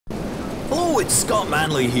Hello, it's Scott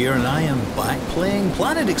Manley here, and I am back playing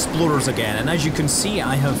Planet Explorers again, and as you can see,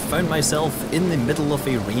 I have found myself in the middle of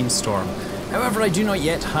a rainstorm. However, I do not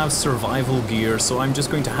yet have survival gear, so I'm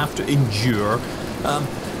just going to have to endure.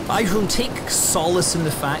 I will take solace in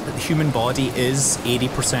the fact that the human body is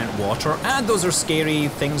 80% water, and those are scary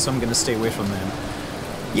things, so I'm going to stay away from them.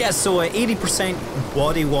 Yeah, so 80%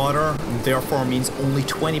 body water, therefore means only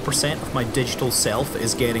 20% of my digital self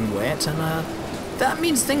is getting wet, and that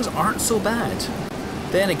means things aren't so bad.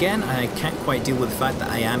 Then again, I can't quite deal with the fact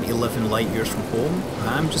that I am 11 light years from home.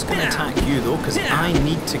 I'm just going to attack you though, because I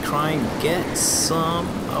need to try and get some...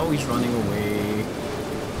 Oh, he's running away.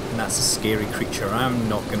 And that's a scary creature. I'm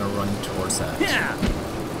not going to run towards that.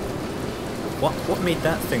 What made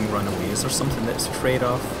that thing run away? Is there something that's afraid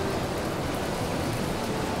of?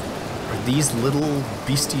 Are these little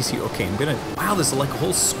beasties here? Okay, I'm going to... Wow, there's like a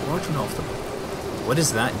whole squadron of them. What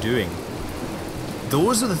is that doing?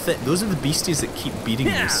 Those are the beasties that keep beating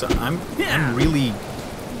me. So I'm really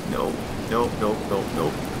no.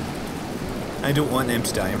 I don't want them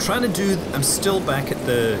to die. I'm still back at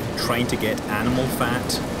the trying to get animal fat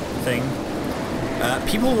thing.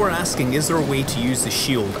 People were asking, is there a way to use the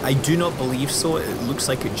shield? I do not believe so. It looks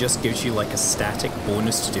like it just gives you like a static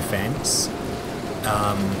bonus to defense.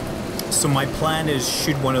 So my plan is,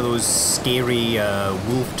 should one of those scary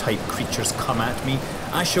wolf-type creatures come at me,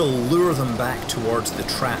 I shall lure them back towards the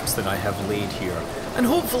traps that I have laid here. And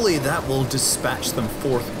hopefully that will dispatch them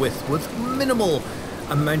forthwith with minimal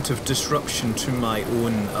amount of disruption to my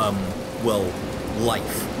own, well,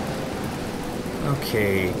 life.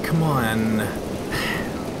 Okay, come on.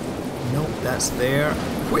 Nope, that's there.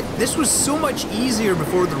 Wait, this was so much easier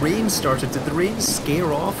before the rain started. Did the rain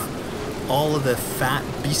scare off all of the fat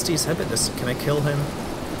beasties? How about this? Can I kill him?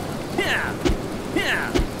 Yeah.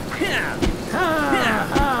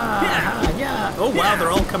 Oh wow, they're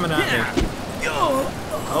all coming at me.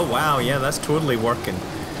 Oh wow, yeah, that's totally working.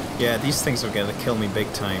 Yeah, these things are gonna kill me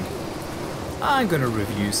big time. I'm gonna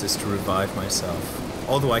use this to revive myself.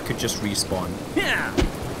 Although I could just respawn.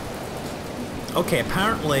 Okay,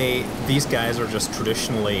 apparently these guys are just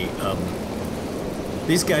traditionally,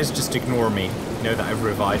 these guys just ignore me now that I've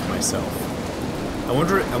revived myself. I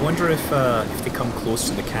wonder if they come close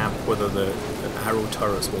to the camp, whether the arrow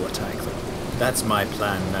turrets will attack them. That's my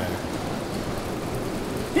plan now.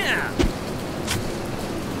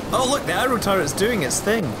 Oh look, the arrow turret's doing its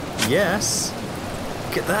thing. Yes.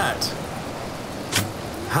 Look at that.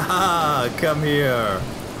 Haha, come here.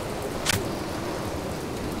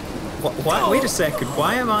 What? Wait a second.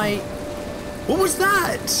 Why am I... What was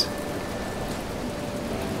that?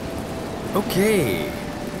 Okay.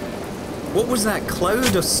 What was that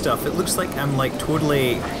cloud of stuff? It looks like I'm like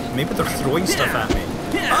totally... Maybe they're throwing stuff at me.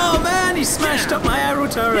 Oh man, he smashed up my arrow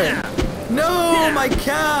turret. No, my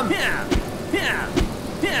camp.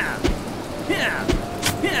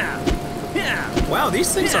 Wow,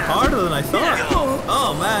 these things are harder than I thought.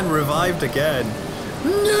 Oh man, revived again.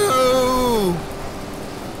 No.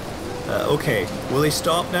 Okay, will they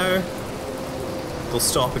stop now? They'll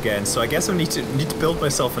stop again. So I guess I need to build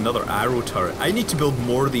myself another arrow turret. I need to build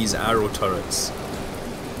more of these arrow turrets.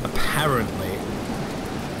 Apparently.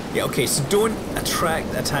 Yeah, okay, so don't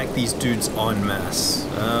attack these dudes en masse.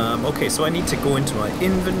 Okay, so I need to go into my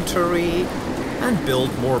inventory and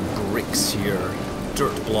build more bricks here.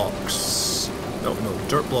 Dirt blocks. No,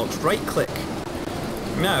 dirt blocks. Right click.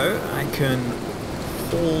 Now I can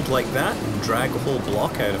hold like that and drag a whole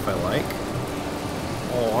block out if I like.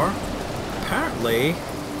 Or, apparently...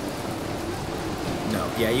 No,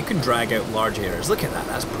 yeah, you can drag out large areas. Look at that,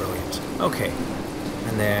 that's brilliant. Okay,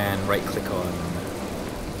 and then right click on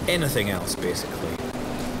anything else, basically.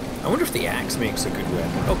 I wonder if the axe makes a good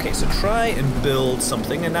weapon. Okay, so try and build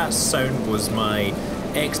something, and that sound was my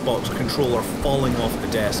Xbox controller falling off the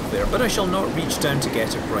desk there, but I shall not reach down to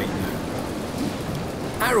get it right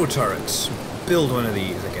now. Arrow turrets. Build one of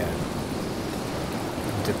these again.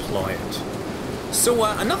 Deploy it. So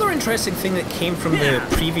another interesting thing that came from the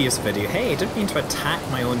previous video, hey, I didn't mean to attack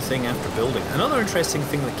my own thing after building. Another interesting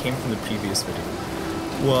thing that came from the previous video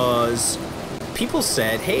was people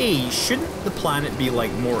said, hey, shouldn't the planet be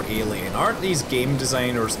like more alien? Aren't these game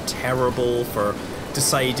designers terrible for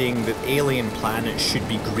deciding that alien planets should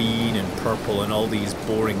be green and purple and all these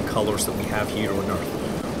boring colors that we have here on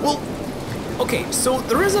Earth? Well, okay, so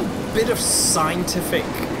there is a bit of scientific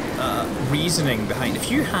reasoning behind. If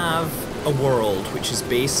you have a world which is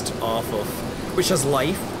based off of, which has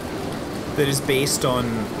life that is based on,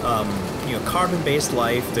 you know, carbon-based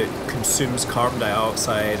life that consumes carbon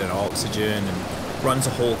dioxide and oxygen and runs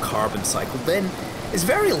a whole carbon cycle, then it's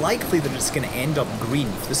very likely that it's going to end up green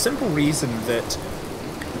for the simple reason that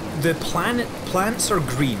the plants are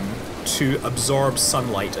green to absorb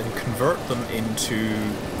sunlight and convert them into,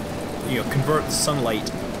 convert the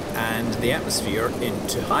sunlight and the atmosphere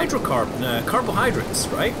into carbohydrates,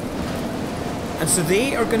 right? And so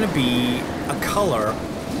they are going to be a color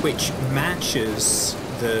which matches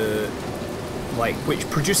which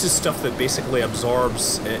produces stuff that basically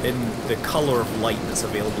absorbs in the color of light that's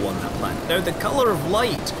available on that planet. Now, the color of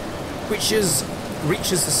light, which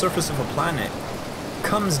reaches the surface of a planet,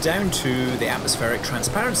 comes down to the atmospheric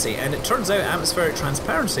transparency, and it turns out atmospheric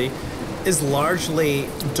transparency is largely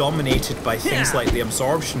dominated by things like the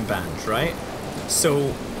absorption band, right?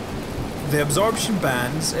 So the absorption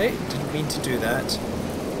bands, didn't mean to do that.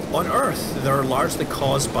 On Earth, they're largely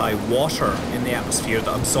caused by water in the atmosphere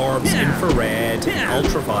that absorbs infrared,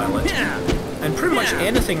 ultraviolet, and pretty much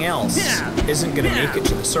anything else isn't going to make it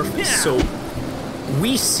to the surface. So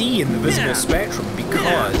we see in the visible spectrum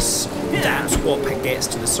because that's what gets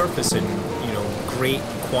to the surface in, great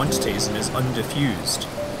quantities and is undiffused.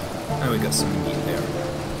 Now we got some meat there.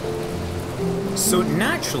 So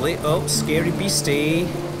naturally, oh, scary beastie.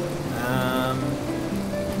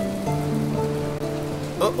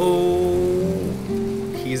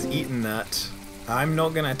 Uh-oh. He's eaten that. I'm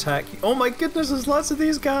not gonna attack you. Oh my goodness, there's lots of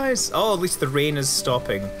these guys. Oh, at least the rain is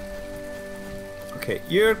stopping. Okay,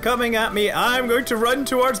 you're coming at me. I'm going to run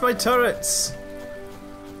towards my turrets.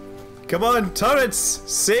 Come on, turrets,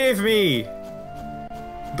 save me.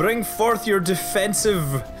 Bring forth your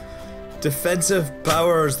defensive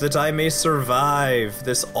powers that I may survive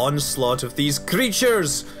this onslaught of these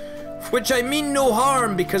creatures, which I mean no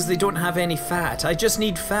harm because they don't have any fat. I just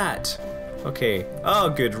need fat. Okay. Oh,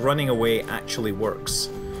 good. Running away actually works.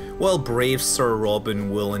 Well, brave Sir Robin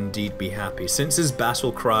will indeed be happy, since his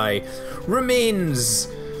battle cry remains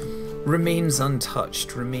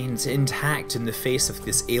untouched, remains intact in the face of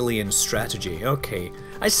this alien strategy. Okay.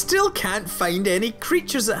 I still can't find any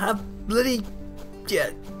creatures that have bloody...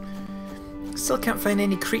 Still can't find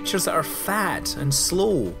any creatures that are fat and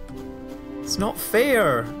slow. It's not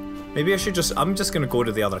fair. Maybe I should I'm just gonna go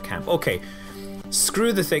to the other camp. Okay.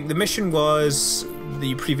 Screw the thing. The mission was, that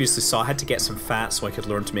you previously saw, I had to get some fat so I could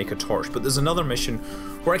learn to make a torch. But there's another mission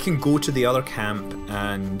where I can go to the other camp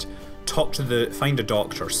and find a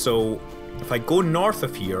doctor. So if I go north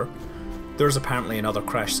of here, there's apparently another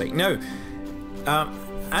crash site. Now,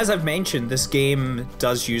 as I've mentioned, this game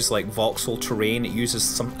does use like voxel terrain. It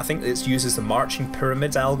uses I think it uses the marching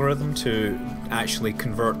pyramids algorithm to actually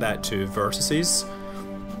convert that to vertices.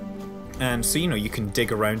 And so, you can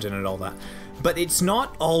dig around in it and all that. But it's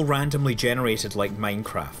not all randomly generated like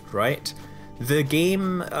Minecraft, right? The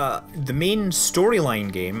game, the main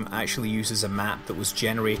storyline game actually uses a map that was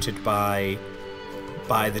generated by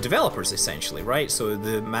the developers, essentially, right? So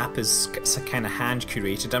the map is kind of hand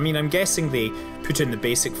curated. I mean, I'm guessing they put in the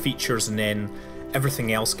basic features and then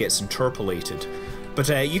everything else gets interpolated. But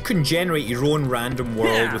you can generate your own random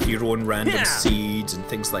world with your own random seeds and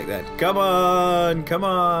things like that. Come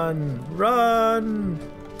on, run!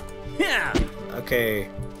 Okay.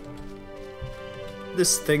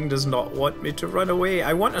 This thing does not want me to run away.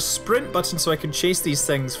 I want a sprint button so I can chase these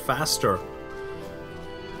things faster.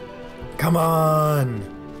 Come on!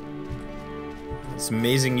 It's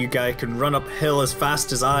amazing you guys can run uphill as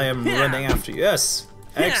fast as I am running after you. Yes!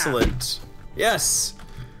 Excellent! Yes!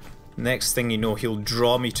 Next thing you know, he'll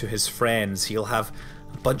draw me to his friends. He'll have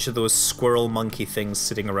a bunch of those squirrel monkey things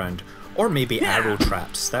sitting around. Or maybe arrow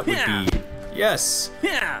traps. That would be... Yes!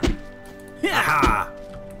 Aha!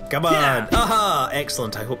 Come on! Aha!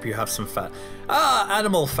 Excellent. I hope you have some fat. Ah!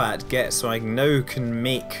 Animal fat. Get so I now can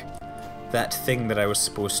make that thing that I was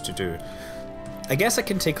supposed to do. I guess I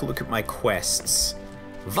can take a look at my quests.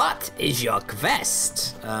 What is your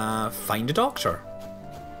quest? Find a doctor.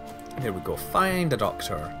 There we go. Find a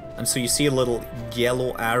doctor. And so you see a little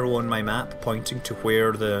yellow arrow on my map pointing to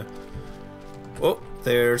where the... Oh,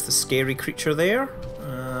 there's the scary creature there.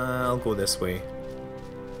 I'll go this way.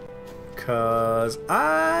 Because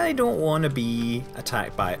I don't want to be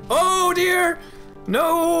attacked by it. Oh dear!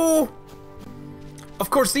 No!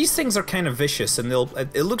 Of course, these things are kind of vicious and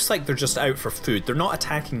it looks like they're just out for food. They're not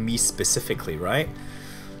attacking me specifically, right?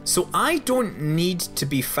 So I don't need to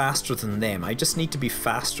be faster than them. I just need to be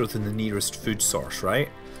faster than the nearest food source, right?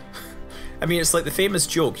 I mean, it's like the famous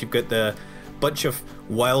joke. You've got the bunch of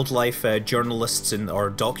wildlife journalists or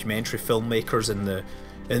documentary filmmakers in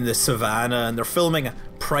the savannah, and they're filming a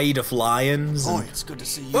pride of lions. Boy, it's good to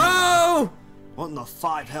see you. Whoa! What in the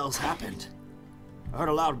five hells happened? I heard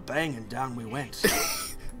a loud bang and down we went.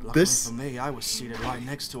 Luckily for me, I was seated right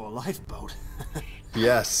next to a lifeboat.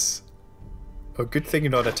 Yes. Oh, good thing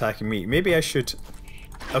you're not attacking me. Maybe I should...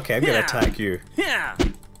 Okay, I'm gonna attack you.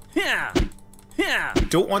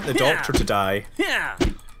 Don't want the doctor to die.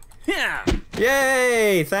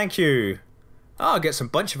 Yay! Thank you. Oh, I'll get some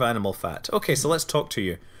bunch of animal fat. Okay, so let's talk to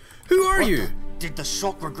you. Who are you? Did the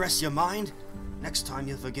shock regress your mind? Next time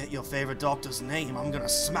you forget your favorite doctor's name, I'm gonna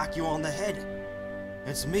smack you on the head.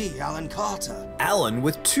 It's me, Alan Carter. Alan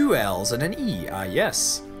with 2 L's and an E. Ah,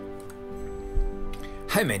 yes.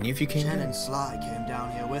 How many of you came Jen in? and Sly came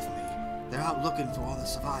down here with me. They're out looking for all the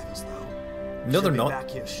survivors, though. No, they're Should be not. back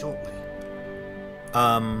here shortly.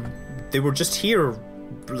 They were just here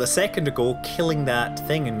a second ago killing that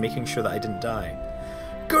thing and making sure that I didn't die.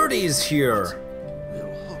 Gertie's here!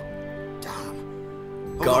 Little hook.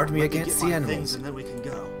 Damn. Guard Hold on, me let against get the my things animals. And then we can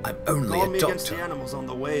go. I'm only Guard a me against the doctor. animals on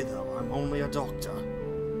the way, though. I'm only a doctor.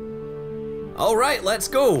 Alright, let's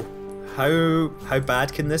go! How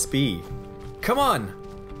bad can this be? Come on!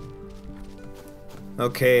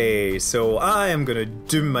 Okay, so I am gonna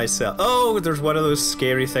doom myself. Oh, there's one of those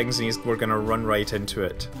scary things and we're gonna run right into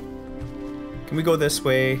it. Can we go this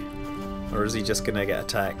way? Or is he just gonna get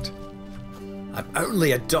attacked? I'm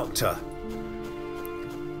only a doctor.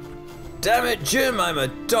 Damn it, Jim, I'm a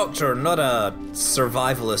doctor, not a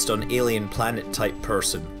survivalist on alien planet type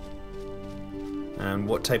person. And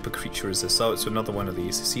what type of creature is this? Oh, it's another one of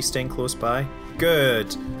these. Is he staying close by?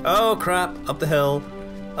 Good. Oh crap, up the hill.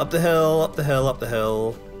 Up the hill, up the hill, up the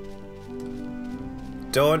hill.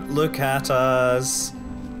 Don't look at us.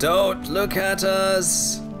 Don't look at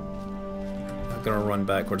us. I'm gonna run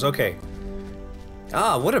backwards. Okay.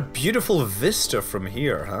 Ah, what a beautiful vista from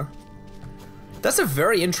here, huh? That's a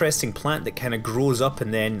very interesting plant that kind of grows up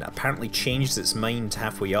and then apparently changes its mind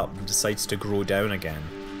halfway up and decides to grow down again.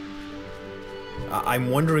 I'm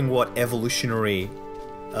wondering what evolutionary,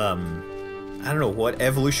 I don't know, what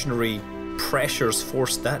evolutionary pressures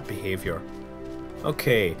forced that behavior.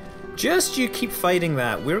 Okay, just you keep fighting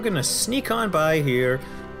that. We're gonna sneak on by here.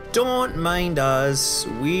 Don't mind us.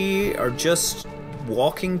 We are just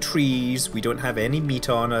walking trees. We don't have any meat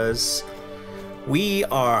on us. We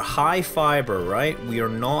are high fiber, right? We are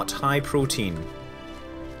not high protein.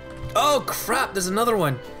 Oh crap, there's another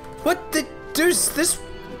one. What the deuce? This...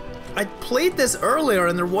 I played this earlier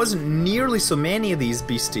and there wasn't nearly so many of these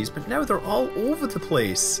beasties, but now they're all over the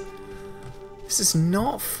place. This is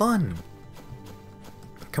not fun.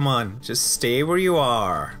 Come on, just stay where you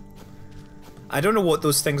are. I don't know what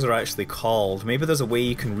those things are actually called. Maybe there's a way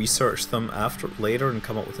you can research them later and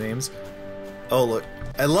come up with names. Oh look,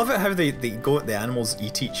 I love it how the animals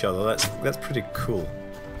eat each other. That's pretty cool.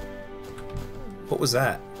 What was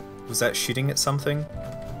that? Was that shooting at something?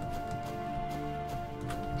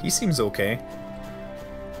 He seems okay.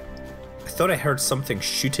 I thought I heard something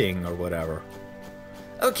shooting or whatever.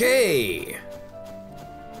 Okay.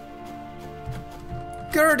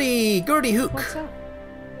 Gertie Hook. What's up?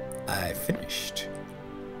 I finished.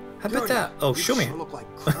 How about that? Oh, show me. You look like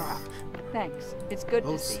crap. Thanks. It's good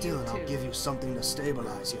Hold to see still you and too. I'll give you something to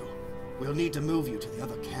stabilize you. We'll need to move you to the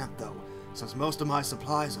other camp, though, since most of my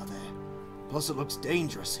supplies are there. Plus, it looks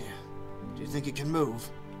dangerous here. Do you think it can move?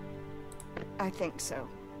 I think so.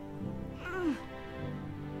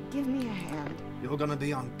 Give me a hand. You're gonna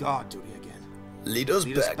be on guard duty again. Lead us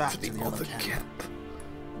Lead us back back to the to the other other camp.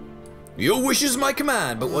 Your wish is my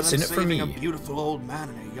command, but what's in it for me? A beautiful old man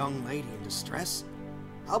and a young lady in distress.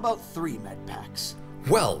 How about 3 med packs?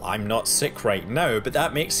 Well, I'm not sick right now, but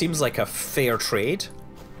that seems like a fair trade.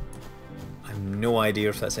 I've no idea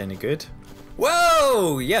if that's any good.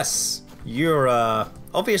 Whoa! Yes! You're,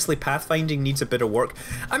 obviously pathfinding needs a bit of work.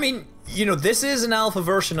 I mean, you know, this is an alpha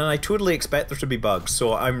version and I totally expect there to be bugs,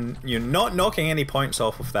 so I'm not knocking any points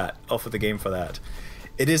off of the game for that.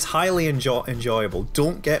 It is highly enjoyable,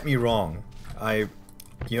 don't get me wrong.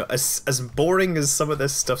 As boring as some of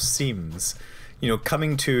this stuff seems, you know,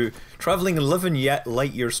 traveling 11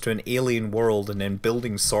 light years to an alien world and then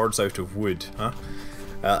building swords out of wood, huh?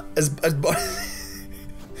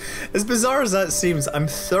 As bizarre as that seems, I'm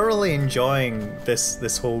thoroughly enjoying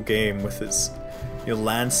this whole game with its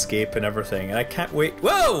landscape and everything, and I can't wait.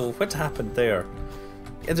 Whoa! What happened there?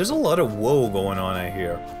 Yeah, there's a lot of whoa going on out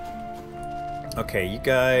here. Okay, you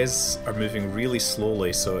guys are moving really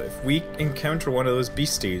slowly, so if we encounter one of those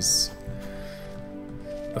beasties...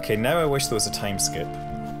 Okay, now I wish there was a time skip.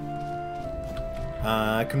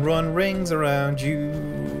 I can run rings around you.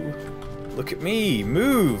 Look at me,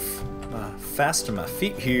 move! Faster my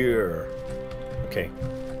feet here. Okay.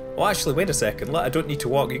 Well, actually, wait a second. I don't need to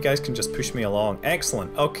walk. You guys can just push me along.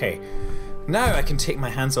 Excellent. Okay. Now I can take my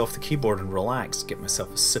hands off the keyboard and relax. Get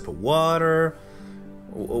myself a sip of water.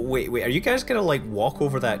 Wait. Are you guys gonna, like, walk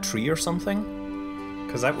over that tree or something?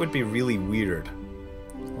 Because that would be really weird.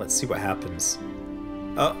 Let's see what happens.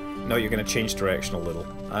 Oh, no, you're going to change direction a little.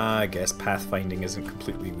 I guess pathfinding isn't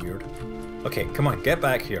completely weird. Okay, come on, get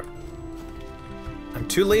back here. I'm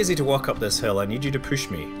too lazy to walk up this hill. I need you to push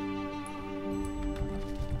me.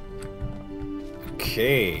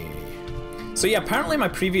 Okay. So yeah, apparently my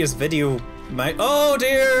previous video might... Oh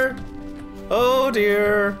dear! Oh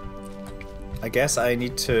dear! I guess I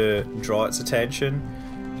need to draw its attention.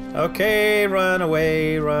 Okay, run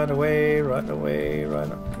away, run away, run away,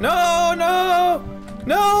 run away. No, no!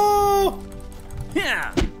 No!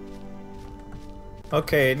 Yeah.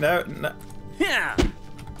 Okay, no, no. Yeah.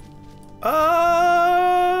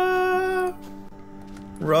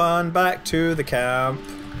 Run back to the camp.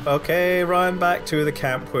 Okay, run back to the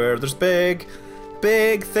camp where there's big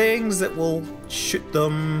things that will shoot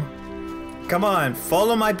them. Come on,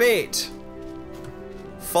 follow my bait.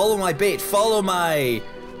 Follow my bait. Follow my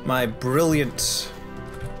brilliant...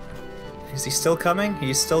 Is he still coming?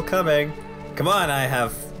 He's still coming. Come on, I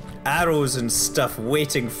have arrows and stuff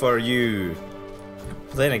waiting for you.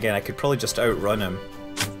 Then again, I could probably just outrun him.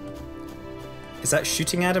 Is that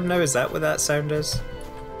shooting at him now? Is that what that sound is?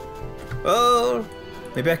 Oh,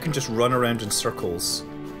 maybe I can just run around in circles.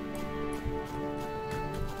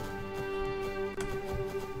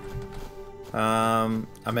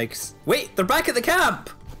 Wait, they're back at the camp!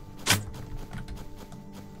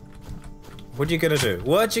 What are you gonna do?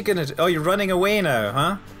 What you gonna do? Oh, you're running away now,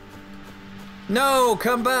 huh? No,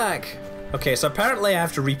 come back! Okay, so apparently I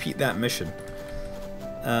have to repeat that mission.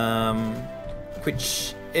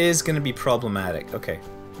 Which is gonna be problematic. Okay,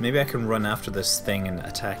 maybe I can run after this thing and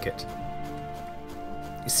attack it.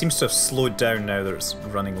 It seems to have slowed down now that it's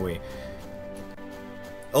running away.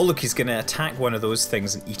 Oh look, he's gonna attack one of those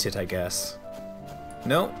things and eat it, I guess.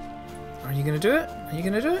 No? Are you gonna do it? Are you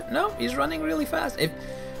gonna do it? No, he's running really fast.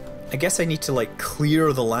 I guess I need to like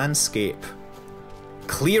clear the landscape.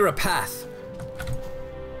 Clear a path.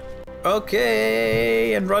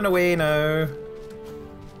 Okay, and run away now.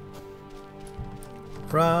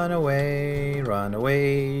 Run away, run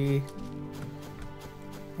away. I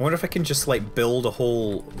wonder if I can just like build a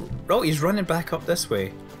whole... Oh, he's running back up this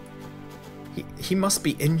way. He must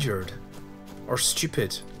be injured. Or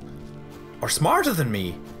stupid. Or smarter than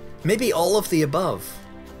me. Maybe all of the above.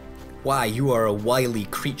 Why, you are a wily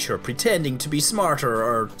creature pretending to be smarter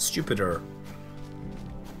or stupider.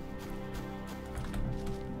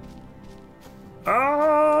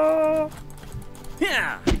 Oh!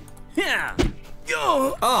 Yeah. Yeah.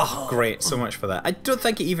 Oh, great. So much for that. I don't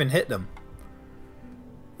think it even hit them.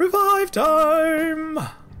 Revive time!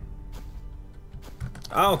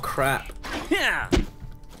 Oh, crap. Yeah.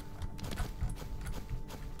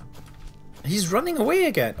 He's running away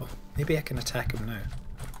again. Oh, maybe I can attack him now.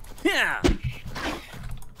 Yeah.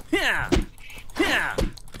 Yeah. Yeah.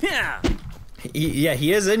 Yeah. Yeah,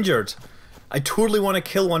 he is injured. I totally want to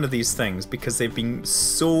kill one of these things because they've been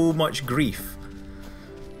so much grief.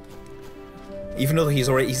 Even though he's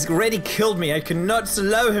already killed me, I cannot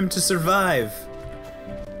allow him to survive.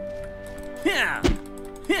 Yeah.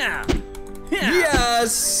 Yeah. Yeah.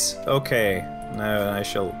 Yes. Okay. Now I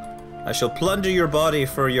shall plunder your body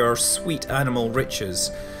for your sweet animal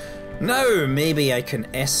riches. Now maybe I can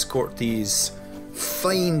escort these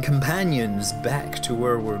fine companions back to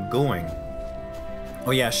where we're going.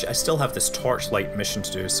 Oh yeah, I still have this torchlight mission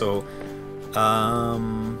to do, so...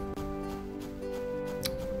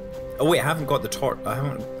 Oh wait, I haven't got the torch... I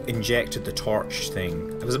haven't injected the torch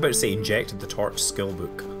thing. I was about to say injected the torch skill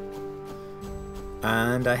book.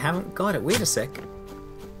 And I haven't got it. Wait a sec.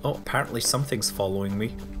 Oh, apparently something's following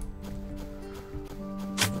me.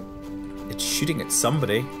 It's shooting at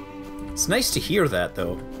somebody. It's nice to hear that,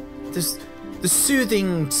 though. There's the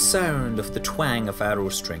soothing sound of the twang of arrow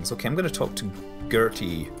strings. Okay, I'm going to talk to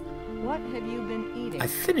Gertie. What have you been eating? I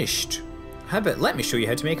finished. How about let me show you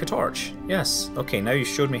how to make a torch? Yes. Okay, now you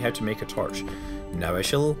showed me how to make a torch. Now I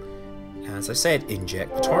shall, as I said,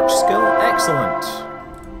 inject the torch skill. Excellent.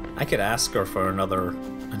 I could ask her for another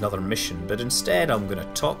mission, but instead I'm going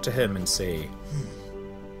to talk to him and say,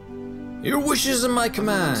 your wishes are my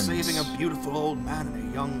command. Saving a beautiful old man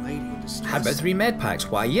and a young lady in distress. How about 3 med packs?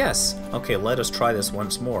 Why, yes. Okay, let us try this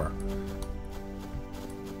once more.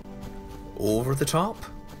 Over the top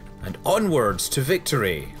and onwards to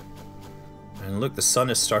victory. And look, the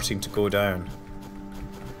sun is starting to go down.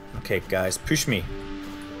 Okay, guys, push me.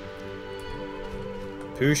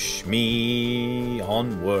 Push me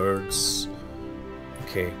onwards.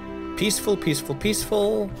 Okay, peaceful, peaceful,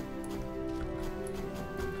 peaceful.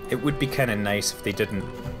 It would be kind of nice if they didn't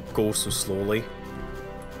go so slowly.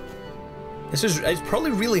 It's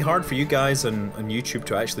probably really hard for you guys on YouTube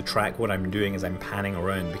to actually track what I'm doing as I'm panning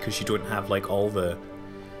around, because you don't have like all the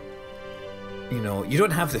you know, you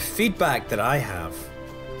don't have the feedback that I have.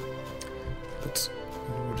 But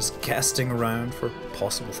we're just casting around for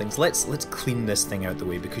possible things. Let's clean this thing out the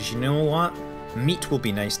way, because you know what? Meat will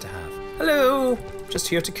be nice to have. Hello! Just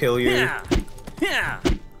here to kill you. Yeah. Yeah.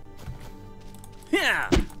 Yeah.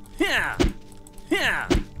 Yeah. Yeah.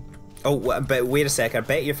 Oh, but wait a sec. I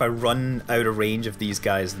bet you if I run out of range of these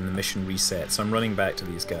guys, then the mission resets. So I'm running back to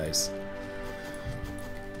these guys.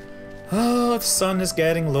 Oh, the sun is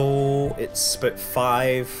getting low. It's about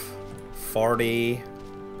 5:40.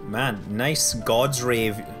 Man, nice God's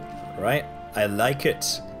rave, right? I like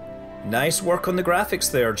it. Nice work on the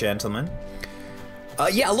graphics there, gentlemen.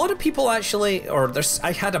 Yeah, a lot of people actually,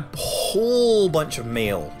 I had a whole bunch of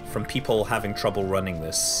mail from people having trouble running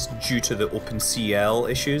this due to the OpenCL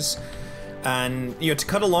issues. And, you know, to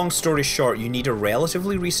cut a long story short, you need a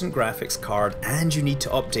relatively recent graphics card and you need to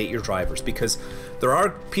update your drivers, because there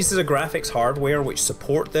are pieces of graphics hardware which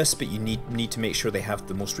support this, but you need to make sure they have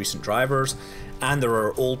the most recent drivers, and there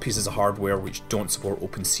are old pieces of hardware which don't support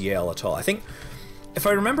OpenCL at all. I think, if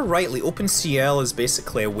I remember rightly, OpenCL is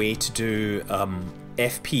basically a way to do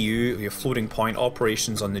FPU, your floating point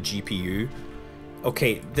operations on the GPU.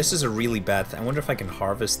 Okay, this is a really bad thing. I wonder if I can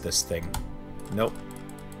harvest this thing. Nope.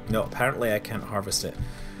 No, apparently I can't harvest it.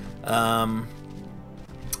 Well,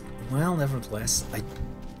 nevertheless,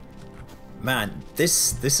 man,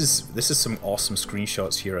 this is some awesome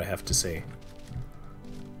screenshots here, I have to say.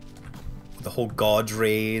 The whole God's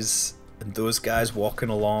rays and those guys walking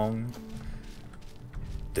along.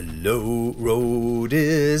 The low road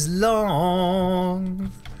is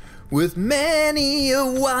long, with many a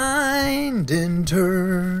winding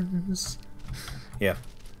turns. Yeah.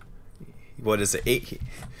 What is it?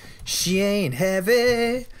 She ain't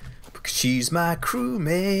heavy, because she's my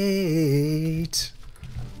crewmate.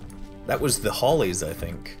 That was the Hollies, I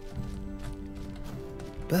think.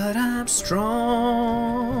 But I'm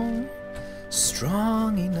strong,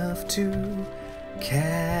 strong enough to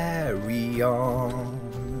carry on.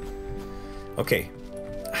 Okay.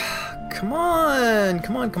 Come on,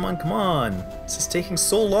 come on, come on, come on. This is taking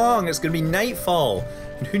so long. It's going to be nightfall.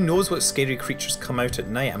 And who knows what scary creatures come out at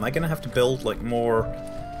night. Am I going to have to build like more...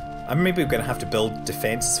 I'm maybe going to have to build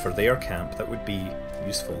defenses for their camp. That would be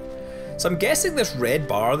useful. So I'm guessing this red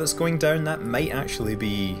bar that's going down, that might actually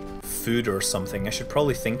be food or something. I should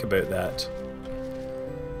probably think about that.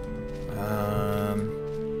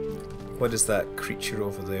 What is that creature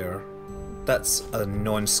over there? That's a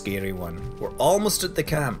non-scary one. We're almost at the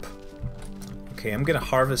camp. Okay, I'm going to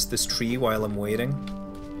harvest this tree while I'm waiting.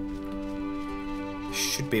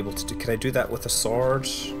 Should be able to do. Can I do that with a sword?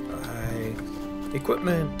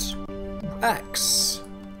 Equipment. Axe.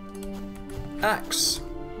 Axe.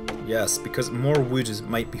 Yes, because more wood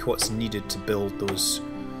might be what's needed to build those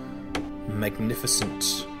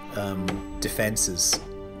magnificent defenses.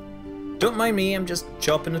 Don't mind me, I'm just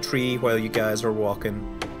chopping a tree while you guys are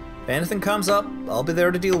walking. If anything comes up, I'll be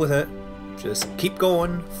there to deal with it. Just keep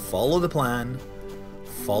going, follow the plan.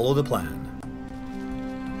 Follow the plan.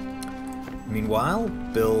 Meanwhile,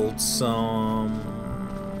 build some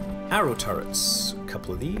arrow turrets. A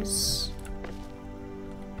couple of these.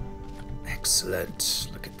 Excellent.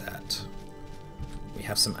 Look at that. We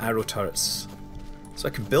have some arrow turrets. So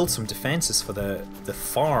I can build some defenses for the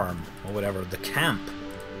farm, or whatever, the camp.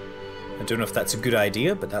 I don't know if that's a good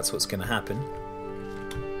idea, but that's what's going to happen.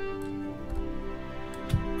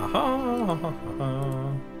 Aha!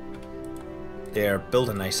 There, build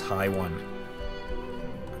a nice high one.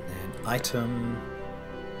 And then item...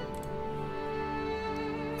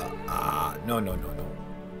 no, no, no, no.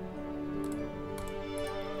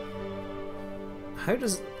 How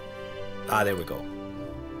does... there we go.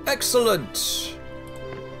 Excellent!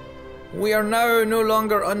 We are now no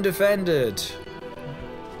longer undefended.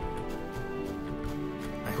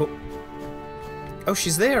 I hope... Oh,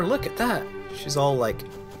 she's there, look at that. She's all like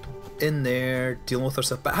in there dealing with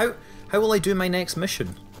herself. But how will I do my next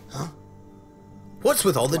mission? Huh? What's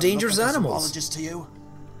with all the dangerous animals? Apologist to you.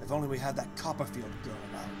 If only we had that Copperfield girl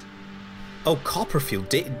around. Oh, Copperfield.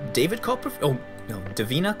 David Copperfield? Oh, no,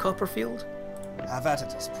 Davina Copperfield? Have at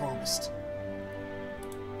it as promised.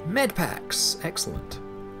 Medpacks. Excellent.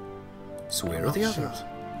 So where are the Sure. others?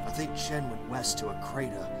 I think Shen went west to a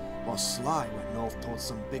crater, while Sly went north towards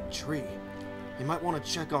some big tree. You might want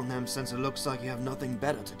to check on them since it looks like you have nothing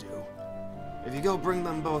better to do. If you go bring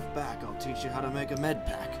them both back, I'll teach you how to make a med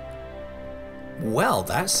pack. Well,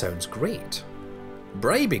 that sounds great.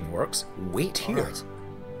 Bribing works. Wait here. Alright.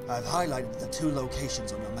 I've highlighted the 2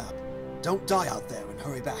 locations on your map. Don't die out there and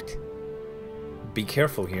hurry back. Be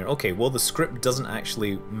careful here. Okay, well the script doesn't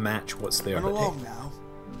actually match what's there. Run But along now.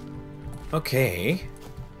 okay.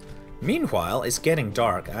 Meanwhile, it's getting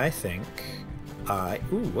dark. I think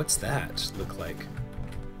ooh, what's that look like?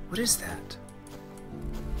 What is that?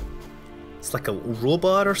 It's like a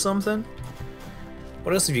robot or something?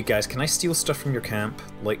 What else have you guys? Can I steal stuff from your camp?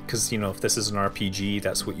 Like, because, you know, if this is an RPG,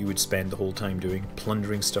 that's what you would spend the whole time doing.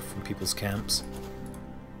 Plundering stuff from people's camps.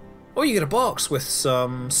 Oh, you get a box with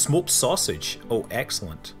some smoked sausage. Oh,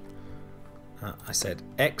 excellent. I said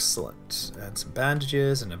excellent. And some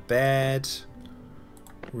bandages and a bed.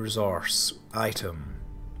 Resource. Item.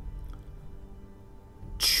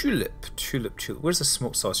 Tulip. Tulip, tulip. Where's the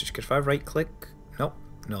smoked sausage? If I right click? Nope.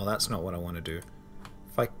 No, that's not what I want to do.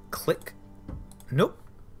 If I click... Nope.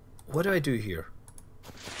 What do I do here?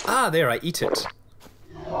 Ah, there, I eat it.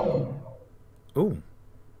 Oh.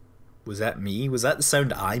 Was that me? Was that the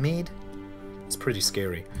sound I made? It's pretty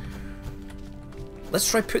scary. Let's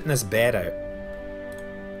try putting this bed out.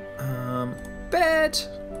 Bed!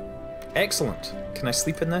 Excellent. Can I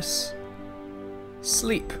sleep in this?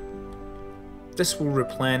 Sleep. This will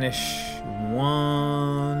replenish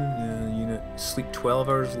one unit. Sleep 12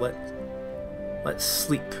 hours. Let's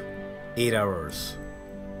sleep 8 hours.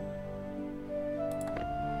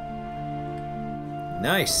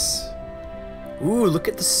 Nice. Ooh, look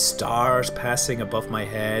at the stars passing above my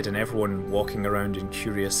head and everyone walking around in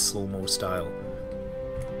curious slow-mo style.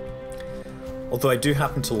 Although I do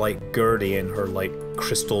happen to like Gertie and her like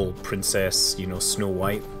crystal princess, you know, Snow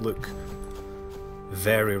White look.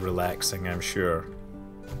 Very relaxing, I'm sure.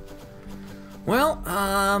 Well,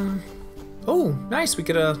 oh, nice, we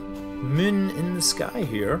get a moon in the sky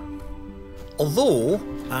here. Although,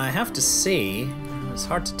 I have to say, it's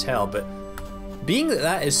hard to tell, but being that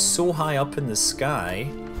that is so high up in the sky,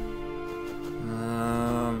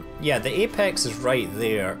 yeah, the apex is right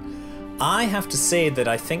there. I have to say that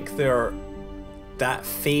I think that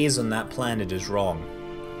phase on that planet is wrong.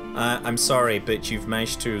 I'm sorry, but you've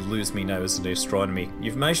managed to lose me now as the astronomy.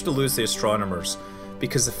 You've managed to lose the astronomers,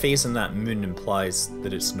 because the phase on that moon implies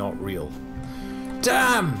that it's not real.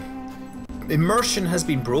 Damn! Immersion has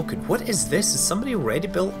been broken. What is this? Is somebody already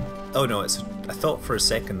built? Oh no, it's. I thought for a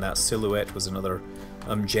second that silhouette was another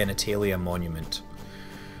genitalia monument.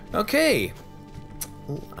 Okay.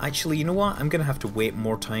 Well, actually, you know what? I'm gonna have to wait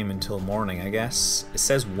more time until morning, I guess. It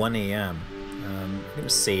says 1 AM. I'm gonna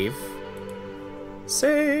save.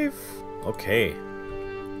 Save! Okay.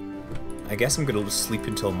 I guess I'm gonna just sleep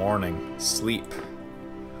until morning. Sleep.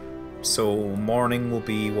 So morning will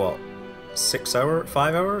be what?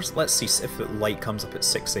 5 hours? Let's see if the light comes up at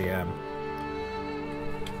 6 AM.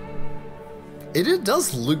 It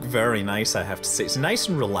does look very nice, I have to say. It's nice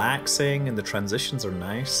and relaxing and the transitions are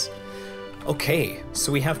nice. Okay, so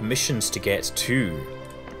we have missions to get to.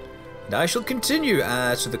 And I shall continue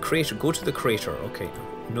to the crater. Go to the crater. Okay,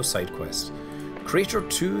 no side quest. Crater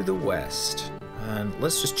to the west. And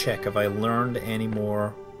let's just check, have I learned any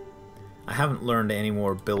more? I haven't learned any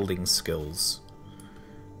more building skills.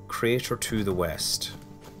 Crater to the west.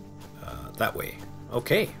 That way.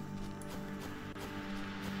 Okay.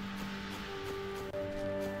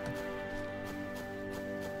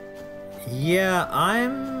 Yeah,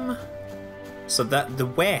 I'm... So that, the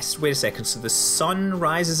west, wait a second, so the sun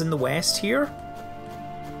rises in the west here?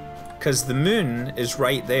 Because the moon is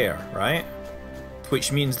right there, right?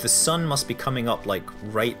 Which means the sun must be coming up like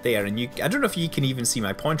right there, and I don't know if you can even see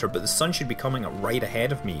my pointer, but the sun should be coming up right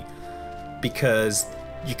ahead of me. Because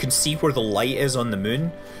you can see where the light is on the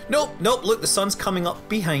moon. Nope, nope, look, the sun's coming up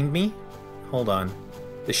behind me. Hold on.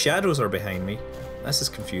 The shadows are behind me. This is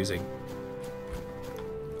confusing.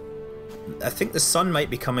 I think the sun might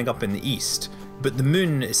be coming up in the east, but the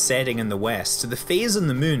moon is setting in the west, so the phase on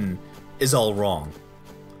the moon is all wrong.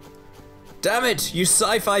 Damn it! You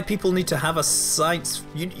sci-fi people need to have a science...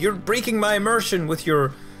 You're breaking my immersion with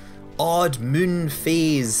your odd moon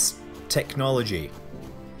phase technology.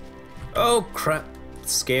 Oh crap.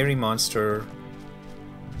 Scary monster.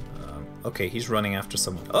 Okay, he's running after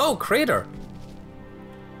someone. Oh, crater!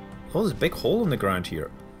 Oh, there's a big hole in the ground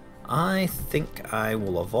here. I think I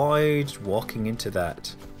will avoid walking into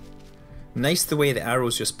that. Nice the way the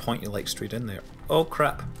arrows just point you like straight in there. Oh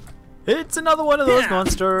crap. It's another one of those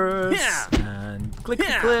monsters! Yeah. And click,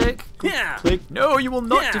 click, click, click. No, you will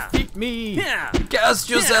not defeat me! Cast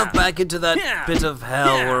yourself back into that pit of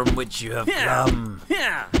hell from which you have come.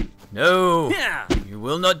 No! You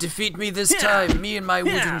will not defeat me this time. Me and my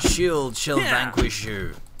wooden shield shall vanquish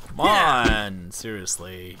you. Come on,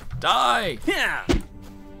 seriously. Die!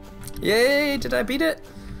 Yay, did I beat it?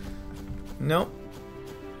 Nope.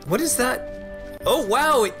 What is that? Oh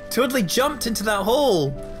wow, it totally jumped into that hole!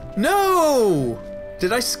 No!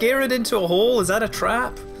 Did I scare it into a hole? Is that a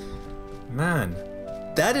trap? Man,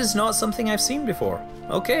 that is not something I've seen before.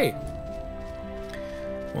 Okay.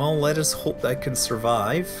 Well, let us hope that I can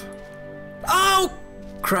survive. Oh!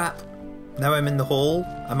 Crap. Now I'm in the hole.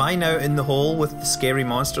 Am I now in the hole with the scary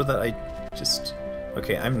monster that I just...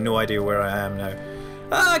 Okay, I have no idea where I am now.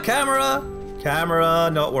 Ah, camera! Camera,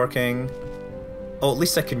 not working. Oh, at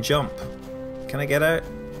least I can jump. Can I get out?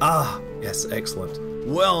 Ah, yes, excellent.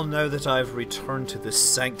 Well, now that I've returned to the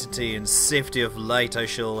sanctity and safety of light,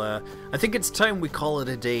 I think it's time we call it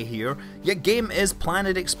a day here. Your game is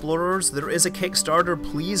Planet Explorers. There is a Kickstarter.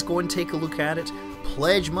 Please go and take a look at it.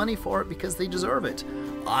 Pledge money for it because they deserve it.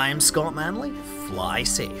 I'm Scott Manley. Fly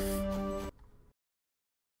safe.